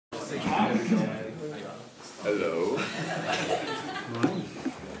Hello.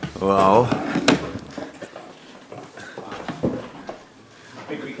 Wow.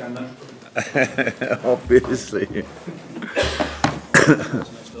 Big weekend then. Obviously.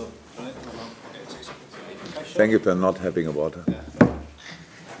 Thank you for not having a water.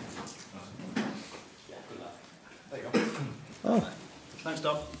 Oh. Thanks,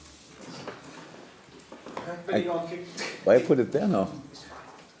 Dom. Why put it there now?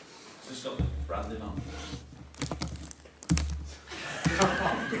 Just got the branding on.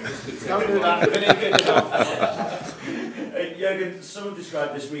 Don't do that. Jurgen, some have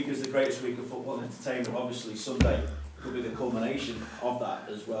described this week as the greatest week of football and entertainment. Obviously, Sunday could be the culmination of that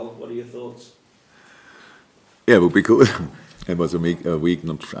as well. What are your thoughts? Yeah, it would be cool. It was a week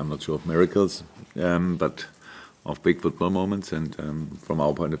I'm not sure of miracles, but of big football moments. And from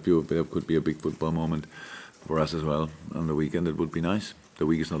our point of view, there could be a big football moment for us as well on the weekend. It would be nice. The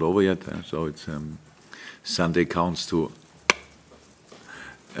week is not over yet, so it's Sunday counts to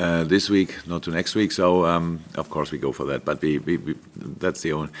this week, not to next week. So of course we go for that. But we that's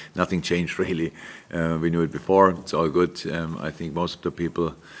the only, nothing changed really. We knew it before. It's all good. I think most of the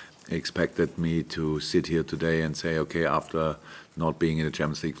people expected me to sit here today and say, okay, after not being in the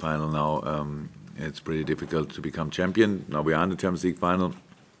Champions League final now, it's pretty difficult to become champion. Now we are in the Champions League final.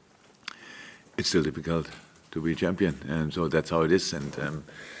 It's still difficult to be champion, and so that's how it is. And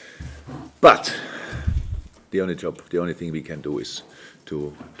but the only thing we can do is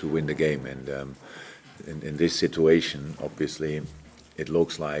to win the game. And in this situation, obviously, it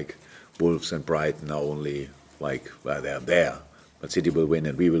looks like Wolves and Brighton are only like, well, they're there. But City will win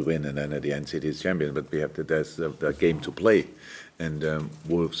and we will win, and then at the end City is champion. But we have there's the game to play, and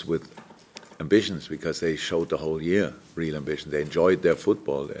Wolves with ambitions, because they showed the whole year real ambition. They enjoyed their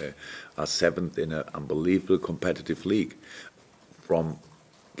football. They are seventh in an unbelievable competitive league from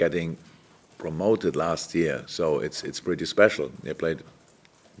getting promoted last year. So it's pretty special. They played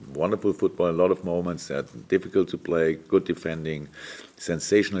wonderful football, a lot of moments. They're difficult to play, good defending,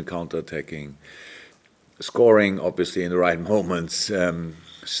 sensational counter-attacking, scoring obviously in the right moments,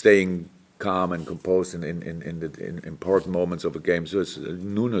 staying calm and composed in the important moments of a game. So it's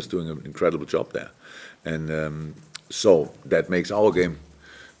Nuno's doing an incredible job there, and so that makes our game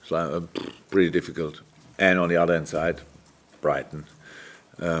pretty difficult. And on the other hand side, Brighton,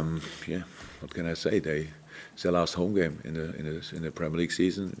 yeah, what can I say? It's their last home game in the Premier League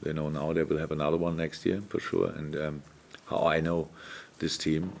season. They know now they will have another one next year for sure. And how I know this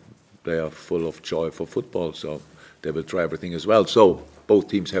team, they are full of joy for football, so they will try everything as well. So both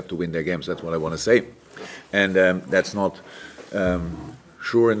teams have to win their games. That's what I want to say, and that's not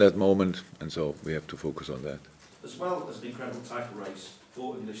sure in that moment, and so we have to focus on that. As well as an incredible title race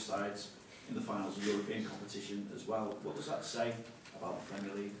for English sides in the finals of European competition as well. What does that say about the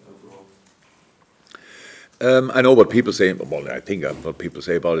Premier League overall? I know what people say. Well, I think what people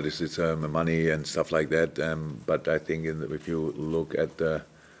say about it is it's money and stuff like that. But I think if you look at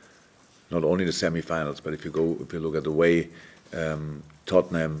not only the semi-finals, but if you look at the way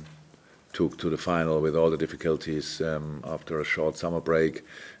Tottenham took to the final with all the difficulties after a short summer break,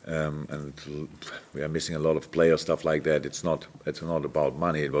 and we are missing a lot of players, stuff like that. It's not about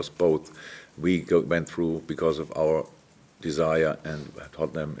money. It was both. We went through because of our desire, and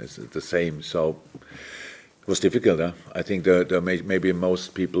Tottenham is the same. So it was difficult. I think maybe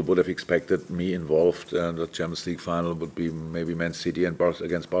most people would have expected me involved. The Champions League final would be maybe Man City and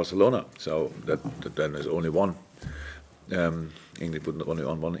against Barcelona. So that then is only one. England would only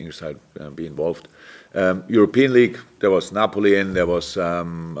on one English side be involved. European League, there was Napoli in, there was a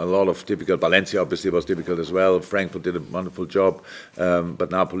lot of difficult. Valencia obviously was difficult as well. Frankfurt did a wonderful job,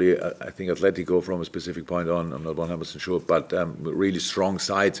 but Napoli, I think Atletico from a specific point on, I'm not 100% sure, but really strong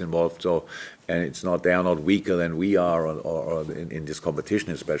sides involved. So, and they are not weaker than we are, or in this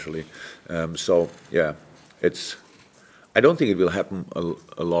competition especially. So yeah, I don't think it will happen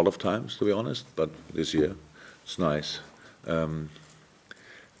a lot of times, to be honest, but this year it's nice.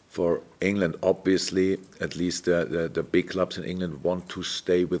 For England, obviously, at least the big clubs in England want to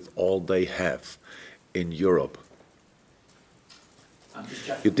stay with all they have in Europe.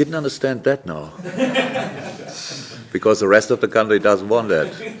 You didn't understand that now, because the rest of the country doesn't want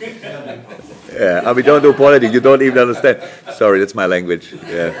that. Yeah, we don't do politics. You don't even understand. Sorry, that's my language.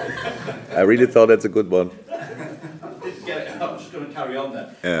 Yeah, I really thought that's a good one. I'm just going to carry on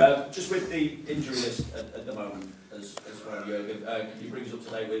then. Yeah. Just with the injury list at the moment, as well, Jurgen, can you bring us up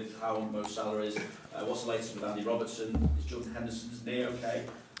to date with how Mo Salah is? What's the latest with Andy Robertson? Is Jordan Henderson's knee okay?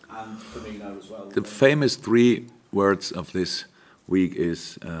 And Firmino as well. The famous 3 words of this week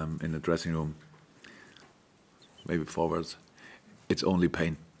is in the dressing room, maybe 4 words. It's only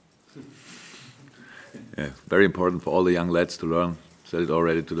pain. Yeah, very important for all the young lads to learn. Said it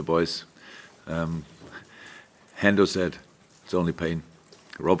already to the boys. Hendo said, it's only pain.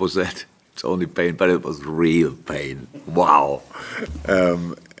 Robbo said, it's only pain, but it was real pain. Wow.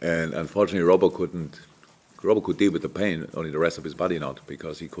 And unfortunately, Robbo could deal with the pain, only the rest of his body not,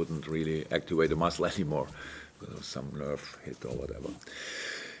 because he couldn't really activate the muscle anymore. There was some nerve hit or whatever.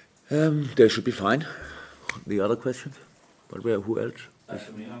 They should be fine. The other question? But who else?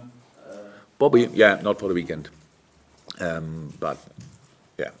 Bobby, yeah, not for the weekend. But,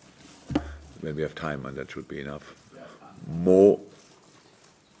 yeah, when we have time, and that should be enough. Mo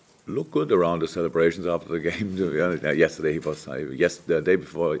looked good around the celebrations after the game. Yesterday he was, the day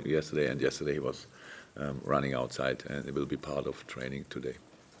before yesterday and yesterday he was running outside, and it will be part of training today.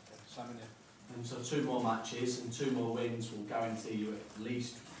 And so 2 more matches and 2 more wins will guarantee you at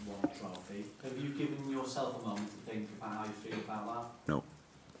least 1 trophy. Have you given yourself a moment to think about how you feel about that? No.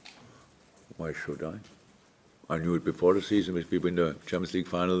 Why should I? I knew it before the season. If we win the Champions League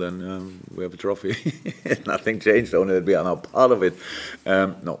final, then we have a trophy. Nothing changed, only that we are now part of it.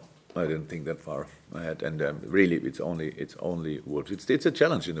 No, I didn't think that far ahead. And really, it's only Wolves. It's a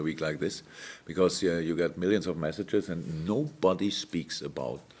challenge in a week like this, because you get millions of messages and nobody speaks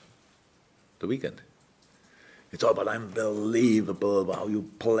about the weekend. It's all about unbelievable how you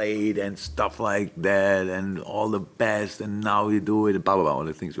played and stuff like that, and all the best, and now you do it, blah blah blah, all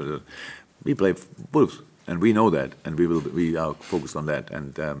the things. We play Wolves, and we know that, and we are focused on that,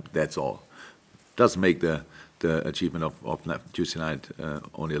 and that's all. Does make the achievement of Tuesday night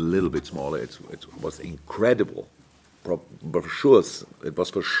only a little bit smaller. It was incredible, for sure. It was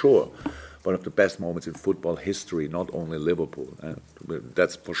for sure one of the best moments in football history, not only Liverpool.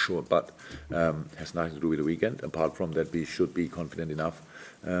 That's for sure, but has nothing to do with the weekend. Apart from that, we should be confident enough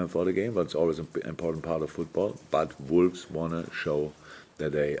for the game, but it's always an important part of football. But Wolves want to show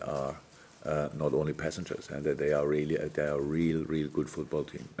that they are not only passengers, and that they are a real good football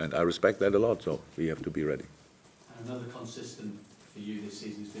team. And I respect that a lot, so we have to be ready. And another consistent for you this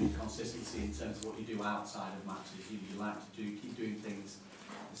season has been consistency in terms of what you do outside of matches. You like to keep doing things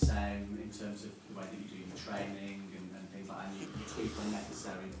the same in terms of the way that you do your training and things like that, and you tweak when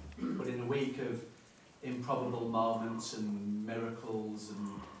necessary. But in a week of improbable moments and miracles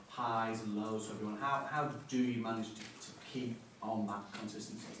and highs and lows for everyone, how do you manage to keep on that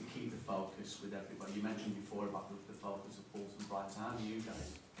consistency, to keep the focus with everybody? You mentioned before about the focus of Bulls and Brighton. How do you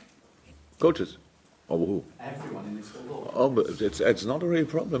guys? Coaches. Over who? Everyone in this football. Oh, but it's not a real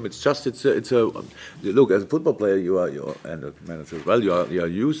problem. It's just it's a look, as a football player, you are and a manager as well. You are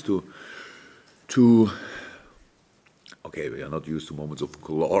used to. Okay, we are not used to moments of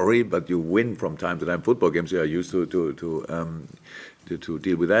glory, but you win from time to time. Football games, you are used to deal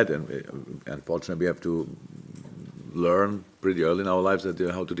with that, and unfortunately, we have to learn pretty early in our lives that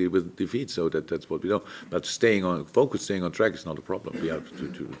how to deal with defeat. So that's what we do. But staying on track is not a problem. We have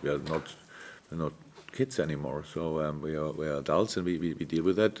we are not kids anymore, so we are adults, and we deal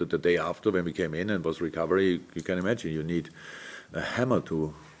with that. The day after, when we came in and was recovery, you can imagine you need a hammer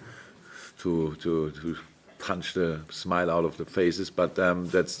to punch the smile out of the faces. But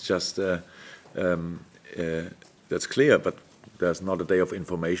that's just that's clear. But there's not a day of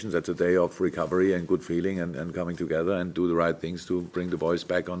information. That's a day of recovery and good feeling and coming together and do the right things to bring the boys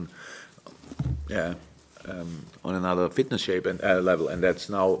back on. On another fitness shape and level, and that's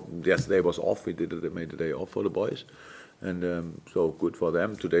now. Yesterday was off. We made the day off for the boys, and so good for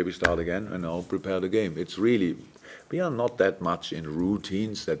them. Today we start again and now prepare the game. It's really, we are not that much in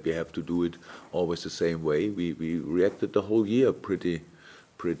routines that we have to do it always the same way. We reacted the whole year pretty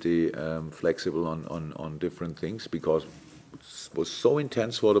flexible on different things, because it was so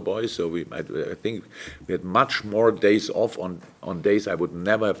intense for the boys. So I think we had much more days off on days I would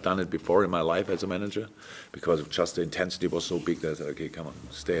never have done it before in my life as a manager, because just the intensity was so big that I said, okay, come on,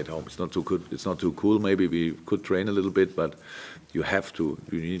 stay at home. It's not too good. It's not too cool. Maybe we could train a little bit, but you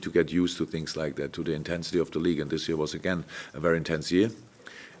need to get used to things like that, to the intensity of the league. And this year was again a very intense year,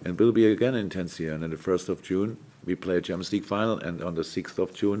 and will be again an intense year. And on the 1st of June, we play a Champions League final, and on the 6th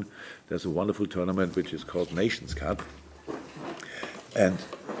of June, there's a wonderful tournament which is called Nations Cup. And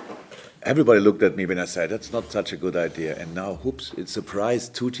everybody looked at me when I said, that's not such a good idea. And now, whoops, it's a surprise.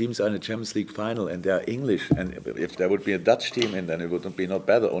 2 teams are in the Champions League final, and they are English. And if there would be a Dutch team, and then it would be not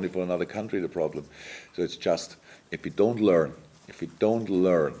better, only for another country, the problem. So it's just, if we don't learn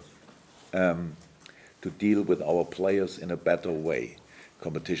to deal with our players in a better way,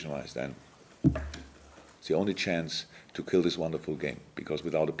 competition-wise, then it's the only chance to kill this wonderful game. Because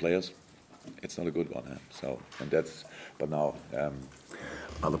without the players, it's not a good one. So, and that's, but now,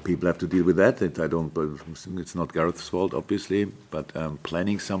 other people have to deal with that. It's not Gareth's fault, obviously, but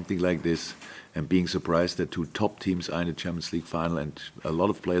planning something like this and being surprised that two top teams are in the Champions League final and a lot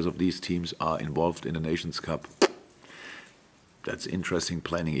of players of these teams are involved in the Nations Cup. That's interesting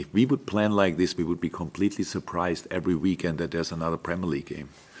planning. If we would plan like this, we would be completely surprised every weekend that there's another Premier League game.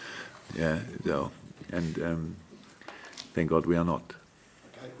 Yeah, so, and thank God we are not.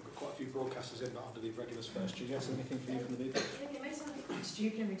 Okay, we've got quite a few broadcasters in, but after the regulars first. Do you have anything for you from the media? It may sound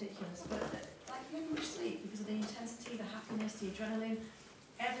stupid and ridiculous, but like you never much sleep because of the intensity, the happiness, the adrenaline,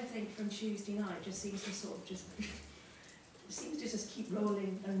 everything from Tuesday night just seems to sort of just seems to just keep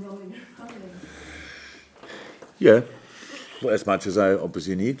rolling and rolling and rolling. Yeah, well, as much as I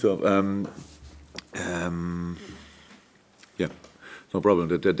obviously need. So, yeah, no problem.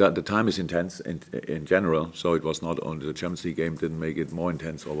 The time is intense in general, so it was not only the Champions League game didn't make it more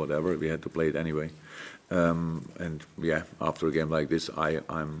intense or whatever. We had to play it anyway. And yeah, after a game like this,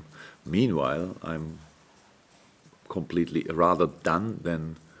 I'm completely rather done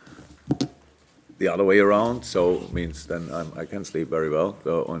than the other way around. So it means then I can sleep very well,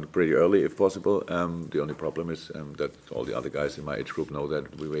 on pretty early if possible. The only problem is that all the other guys in my age group know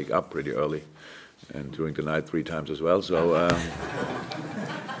that we wake up pretty early, and during the night 3 times as well. So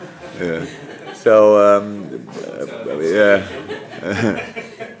yeah. So yeah,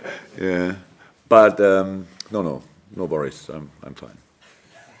 yeah. But no worries. I'm fine.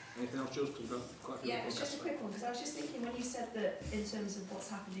 Anything else, Jules? 'Cause we've got quite a few Yeah, it was just a broadcasters. quick one because I was just thinking when you said that in terms of what's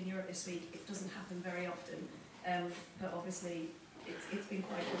happened in Europe this week, it doesn't happen very often, but obviously it's been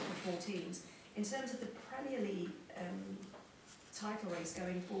quite good for 4 teams. In terms of the Premier League title race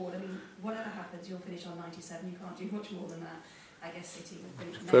going forward, I mean, whatever happens, you'll finish on 97. You can't do much more than that. I guess City will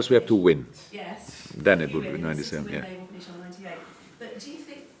finish. First we have to win. Yes. Then it You would be win, 97. City win, Yeah. They will finish on 98. But do you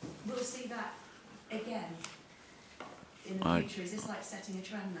think we'll see that again in the future? Is this like setting a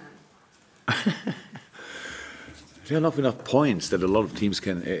trend now? There are not enough points that a lot of teams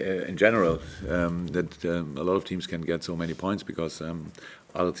can, in general, that a lot of teams can get so many points because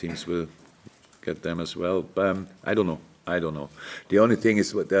other teams will get them as well. I don't know. The only thing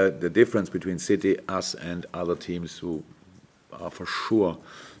is the difference between City, us, and other teams who are for sure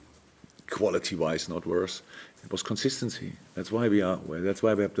quality-wise not worse. It was consistency. That's why we are. That's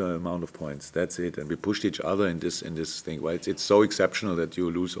why we have the amount of points. That's it. And we pushed each other in this thing. Well, it's so exceptional that you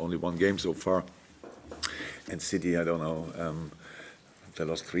lose only 1 game so far. And City, I don't know. They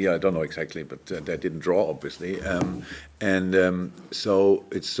lost 3. I don't know exactly, but they didn't draw, obviously. So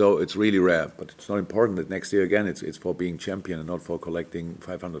it's really rare. But it's not important that next year again it's for being champion and not for collecting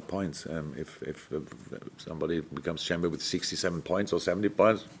 500 points. If somebody becomes champion with 67 points or 70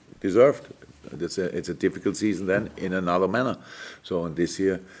 points, deserved. It's a difficult season then in another manner. So and this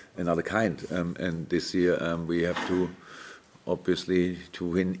year another kind. And this year we have to obviously to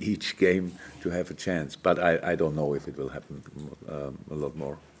win each game to have a chance. But I don't know if it will happen a lot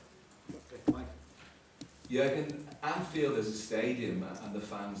more. Okay, Mike. Jurgen, Anfield as a stadium and the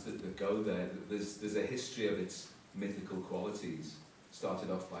fans that go there, there's a history of its mythical qualities. Started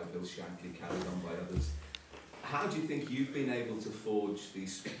off by Bill Shankly, carried on by others. How do you think you've been able to forge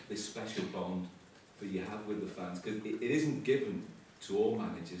this special bond that you have with the fans? Because it isn't given to all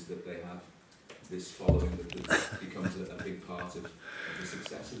managers that they have this following that becomes a big part of the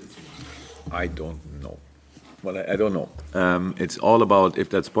success of the team. I don't know. Well, I don't know. It's all about, if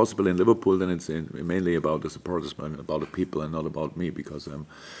that's possible in Liverpool, then it's mainly about the supporters and about the people and not about me, because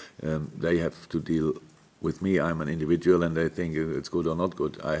they have to deal with me. I'm an individual and they think it's good or not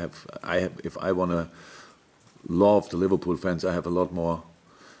good. I have. If I want to love the Liverpool fans, I have a lot more,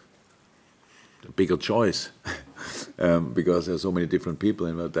 a bigger choice, because there's so many different people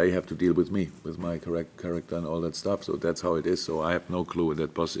and they have to deal with me, with my character and all that stuff. So that's how it is. So I have no clue.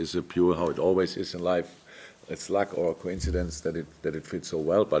 That is a pure how it always is in life. It's luck or coincidence that it fits so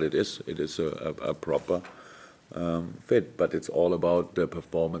well, but it is a proper fit. But it's all about the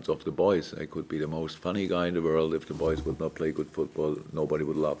performance of the boys. I could be the most funny guy in the world. If the boys would not play good football, nobody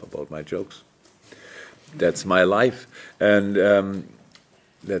would laugh about my jokes. That's my life, and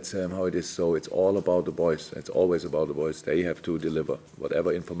that's how it is. So it's all about the boys. It's always about the boys. They have to deliver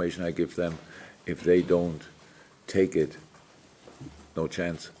whatever information I give them. If they don't take it, no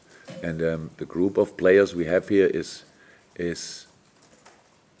chance. And the group of players we have here is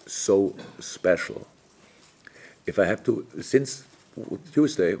so special. If I have to, since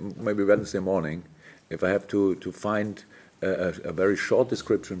Tuesday, maybe Wednesday morning, if I have to find a very short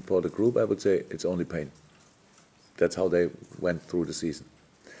description for the group, I would say it's only pain. That's how they went through the season.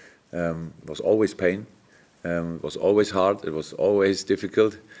 It was always pain. It was always hard. It was always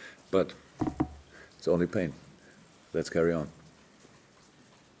difficult. But it's only pain. Let's carry on.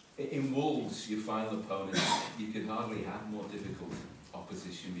 In Wolves, your final opponent, you could hardly have more difficult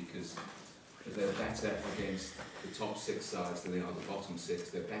opposition because they're better against the top 6 sides than they are the bottom 6.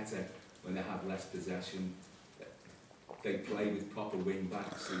 They're better when they have less possession. They play with proper wing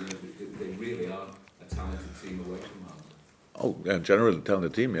backs. So, they really are a talented team away from home. Oh, yeah, generally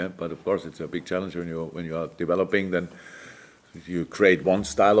talented team, yeah. But of course, it's a big challenge when you are developing. Then you create one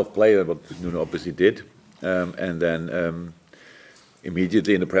style of play, what Nuno obviously did, and then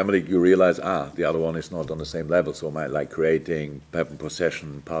immediately in the Premier League you realize the other one is not on the same level. So like creating, having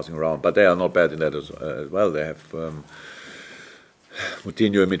possession, passing around, but they are not bad in that as well. They have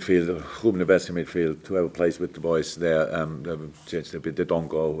Moutinho in midfield, Ruben Neves in midfield. Whoever plays with the boys there, change a bit. They don't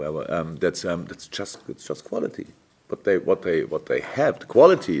go. Whoever. That's just quality. But what they have, the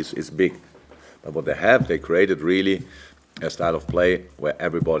quality is big. But what they have, they created really a style of play where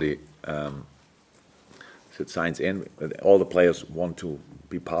everybody signs in. All the players want to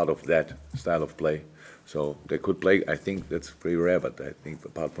be part of that style of play. So they could play, I think that's pretty rare, but I think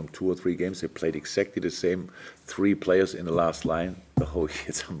apart from 2 or 3 games, they played exactly the same 3 players in the last line. Oh,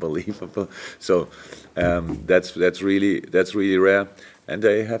 it's unbelievable. So that's really rare. And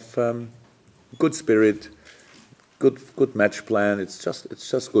they have good spirit, good match plan. It's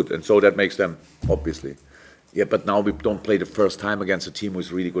just good. And so that makes them, obviously. Yeah, but now we don't play the first time against a team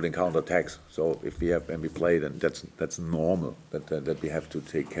who's really good in counter-attacks. So if we have, when we play, then that's normal, that we have to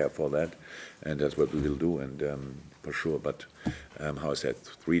take care for that. And that's what we will do, and for sure. But how I said,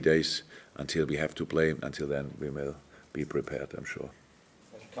 3 days until we have to play. Until then, we will be prepared, I'm sure.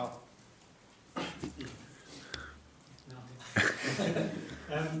 Carl. We've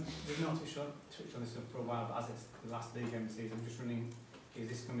not touched on this for a while, but as it's the last league game of the season, I'm just running. Is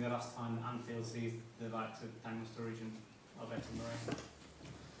this going to be the last time Anfield sees the likes of Daniel Sturridge and Alberto Moreno?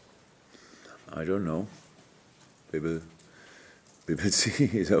 I don't know. We will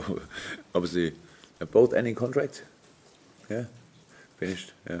see. So obviously, both ending contract. Yeah,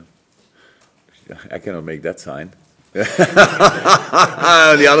 finished. Yeah, I cannot make that sign. The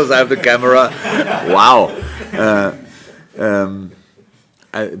others have the camera. Wow.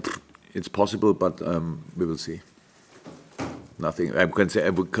 It's possible, but we will see. Nothing. I can say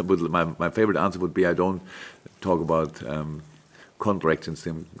my favorite answer would be I don't talk about contracts and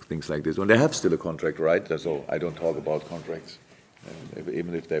things like this. When they have still a contract, right? So I don't talk about contracts,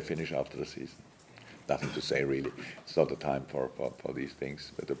 even if they finish after the season. Nothing to say really. It's not the time for these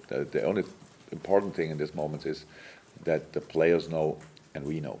things. But the only important thing in this moment is that the players know and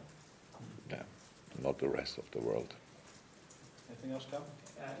we know. Yeah, not the rest of the world. Anything else, Carl?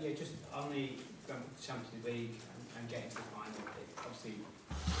 Yeah, just on the Champions League and getting to the final, obviously,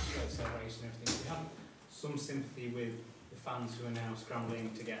 great celebration and everything. We have some sympathy with the fans who are now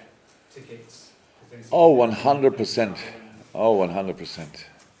scrambling to get tickets. Oh, 100%. Oh, 100%.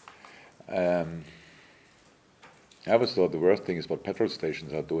 I always thought the worst thing is what petrol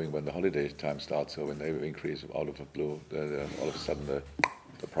stations are doing when the holiday time starts. So when they increase out of the blue, all of a sudden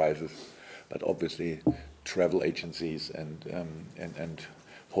the prices. But obviously, travel agencies and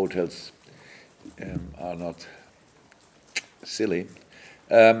hotels are not silly.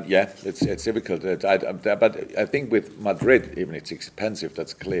 Yeah, it's difficult. But I think with Madrid, even it's expensive.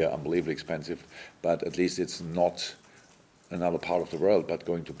 That's clear, unbelievably expensive. But at least it's not another part of the world. But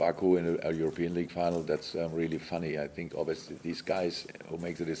going to Baku in a European League final, that's really funny. I think obviously these guys who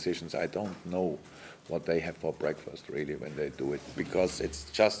make the decisions, I don't know what they have for breakfast really when they do it, because it's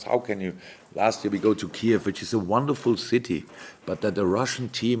just, how can you, last year we go to Kiev, which is a wonderful city, but that a Russian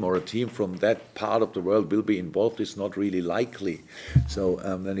team or a team from that part of the world will be involved is not really likely. So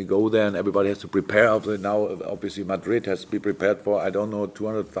then you go there and everybody has to prepare. Now obviously Madrid has to be prepared for, I don't know,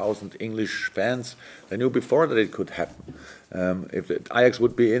 200,000 English fans. They knew before that it could happen. If the Ajax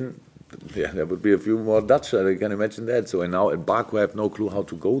would be in, yeah, there would be a few more Dutch, I can imagine that. So and now at Baku I have no clue how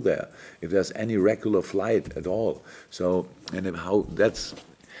to go there, if there's any regular flight at all. So, and how that's,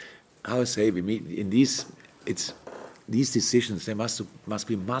 how I say, we meet in these, it's, these decisions, they must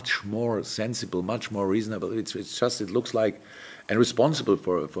be much more sensible, much more reasonable. It's just, it looks like, and responsible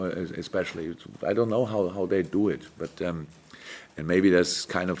for especially, I don't know how they do it, but, and maybe there's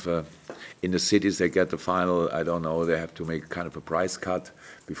kind of in the cities they get the final, I don't know, they have to make kind of a price cut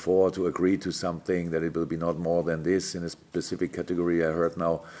before to agree to something that it will be not more than this in a specific category. I heard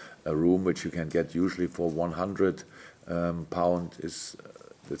now a room which you can get usually for £100 is,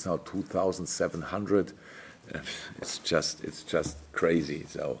 it's now 2,700. It's just crazy.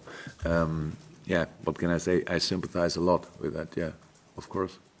 So yeah, what can I say? I sympathize a lot with that. Yeah, of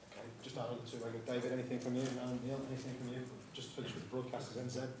course. Okay, just add on to it. David, anything from you? Neil, anything from you? Just finish with the broadcasters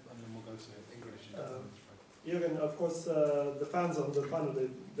NZ, and then we'll go to English. Jurgen, of course, the fans on the final,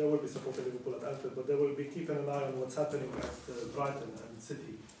 they will be supporting Liverpool at Anfield, but they will be keeping an eye on what's happening at Brighton and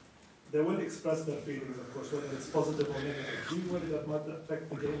City. They will express their feelings, of course, whether it's positive or negative. Do you worry that might affect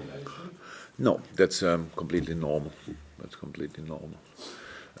the game in any shape? No, that's completely normal. That's completely normal.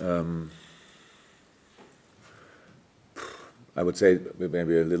 I would say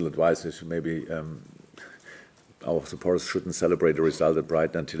maybe a little advice is maybe our supporters shouldn't celebrate the result at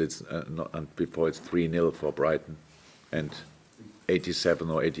Brighton until it's before it's 3-0 for Brighton, and 87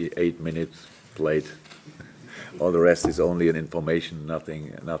 or 88 minutes played. All the rest is only an information,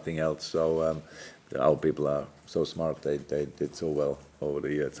 nothing else. So our people are so smart. They did so well over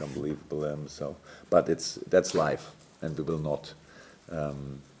the year. It's unbelievable. But that's life, and we will not. I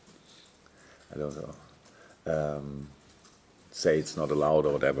don't know. Say it's not allowed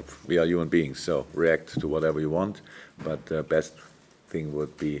or whatever. We are human beings, so react to whatever you want. But the best thing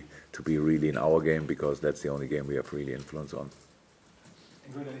would be to be really in our game, because that's the only game we have really influence on.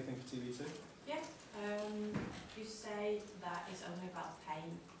 Ingrid, anything for TV too? Yeah, you say that it's only about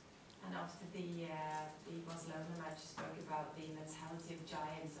pain, and after the Barcelona match, you spoke about the mentality of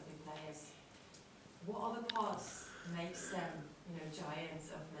giants, of the players. What other parts makes them,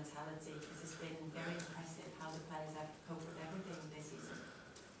 giants of mentality? Because it's been very impressive how the players have coped with everything this season.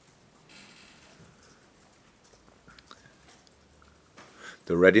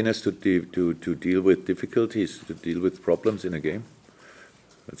 The readiness to deal with difficulties, to deal with problems in a game.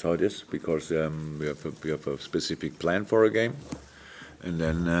 That's how it is, because we have a specific plan for a game, and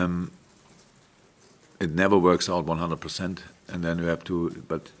then it never works out 100%, and then you have to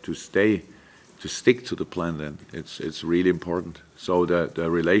stick to the plan. Then it's really important. So the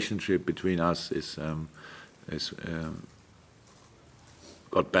relationship between us is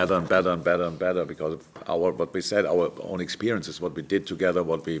got better and better and better and better because of what we said, our own experiences, what we did together,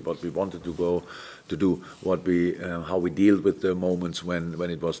 what we wanted to do, how we dealt with the moments when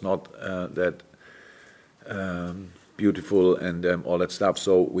it was not that beautiful and all that stuff.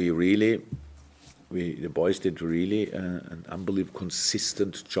 So the boys did really an unbelievable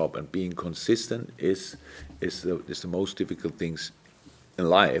consistent job, and being consistent is the most difficult things in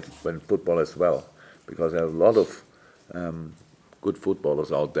life, when football as well, because there are a lot of good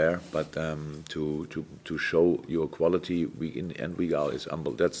footballers out there, but to show your quality week in and week out is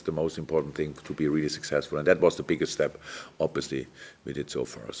that's the most important thing to be really successful, and that was the biggest step. Obviously, we did so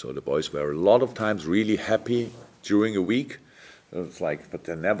far. So the boys were a lot of times really happy during a week. It's like, but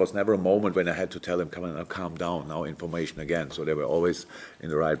there was never a moment when I had to tell them, "Come on, now calm down, now information again." So they were always in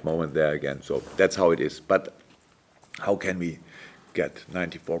the right moment there again. So that's how it is. But how can we get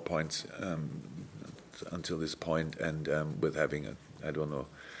 94 points until this point, and with having a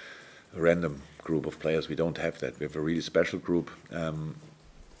random group of players? We don't have that. We have a really special group, and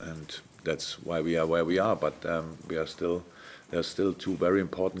that's why we are where we are. But there's still two very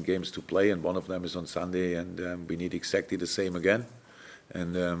important games to play, and one of them is on Sunday, and we need exactly the same again.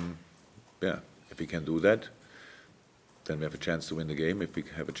 And if we can do that, then we have a chance to win the game. If we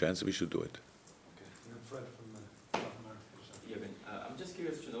have a chance, we should do it. Fred from South America. Jürgen, I'm just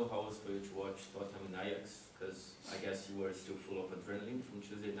curious to know how it was for you to watch Tottenham and Ajax, because I guess you were still full of adrenaline from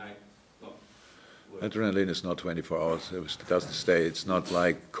Tuesday night. Adrenaline is not 24 hours. It doesn't stay. It's not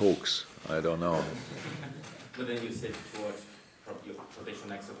like Cokes. I don't know. But then you said to watch your rotation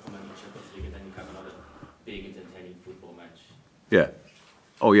next upcoming Champions League, and then you have another big entertaining football match. Yeah.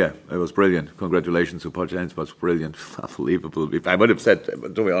 Oh yeah, it was brilliant. Congratulations to Pochettino. It was brilliant, unbelievable. I would have said,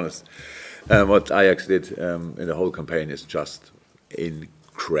 to be honest, what Ajax did in the whole campaign is just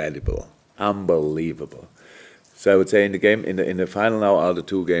incredible, unbelievable. So I would say in the game, in the final now, are the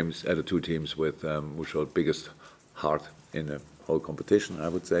two teams with who showed biggest heart in the whole competition. I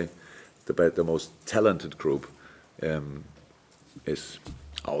would say the most talented group is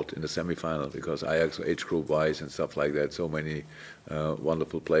out in the semi-final, because Ajax, age group wise and stuff like that, so many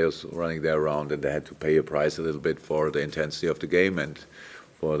wonderful players running there around, and they had to pay a price a little bit for the intensity of the game and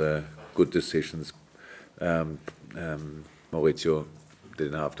for the good decisions. Maurizio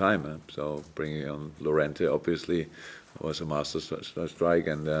didn't have time, so bringing on Llorente obviously was a master strike,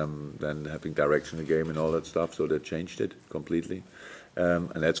 and then having direction in the game and all that stuff, so they changed it completely.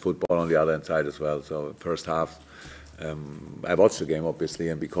 And that's football on the other side as well. So first half, I watched the game obviously,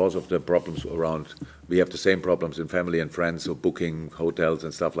 and because of the problems around, we have the same problems in family and friends, so booking hotels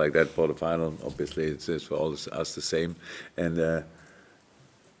and stuff like that for the final. Obviously, it's for all us the same. And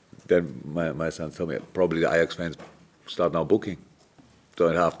then my son told me probably the Ajax fans start now booking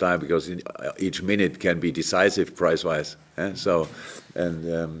during half time, because each minute can be decisive price-wise. So,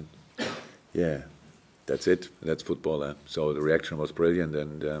 and that's it. That's football. So the reaction was brilliant,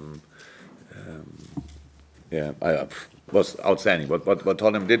 and Yeah, was outstanding. What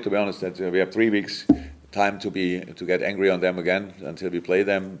Tottenham did, to be honest, that we have 3 weeks time to get angry on them again until we play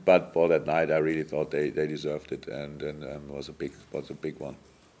them. But for that night, I really thought they deserved it, and was a big one.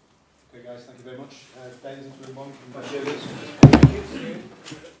 Okay, guys, thank you very much. Ladies and gentlemen, Thank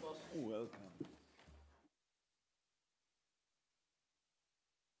you.